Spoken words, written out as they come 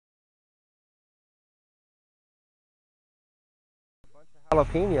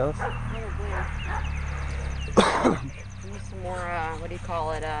Jalapenos. Need some more, what do you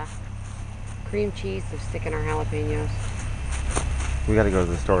call it, cream cheese to stick in our jalapenos. We gotta go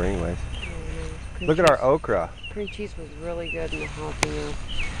to the store anyways. Look at our okra. Cream cheese was really good in the jalapenos.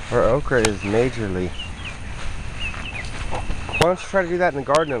 Our okra is majorly. Why don't you try to do that in the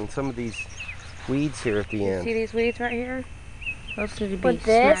garden on some of these weeds here at the end? See these weeds right here? Those need to be With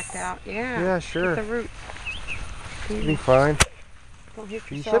this? smacked out. Yeah. Yeah, sure. With the root. It'll be fine. Don't hit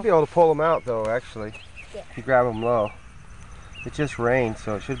You yourself. should be able to pull them out though, actually. Yeah. If you grab them low. It just rained,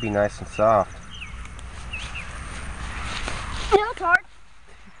 so it should be nice and soft. No, it's hard.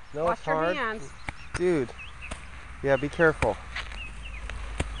 No, Wash it's your hard. hands. Dude. Yeah, be careful.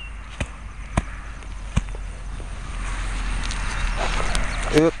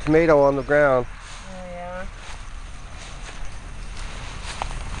 Oop, tomato on the ground. Oh, yeah.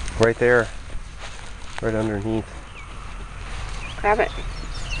 Right there. Right underneath. Grab it.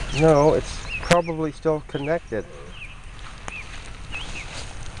 No, it's probably still connected.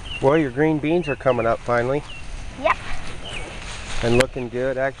 Well, your green beans are coming up finally. Yep. And looking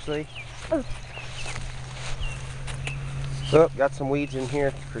good, actually. Ooh. Oh, got some weeds in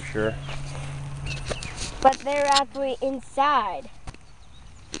here for sure. But they're actually inside.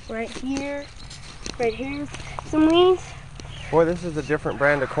 Right here, some weeds. Boy, this is a different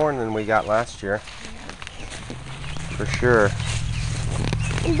brand of corn than we got last year. For sure.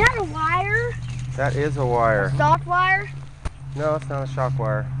 Is that a wire? That is a wire. Soft wire? No, it's not a shock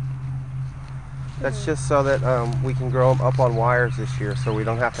wire. That's just so that we can grow them up on wires this year, so we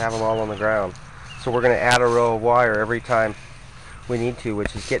don't have to have them all on the ground. So we're going to add a row of wire every time we need to,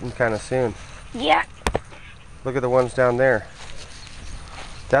 which is getting kind of soon. Yeah. Look at the ones down there.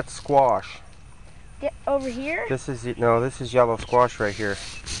 That's squash. Over here? This is yellow squash right here.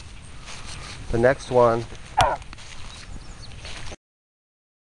 The next one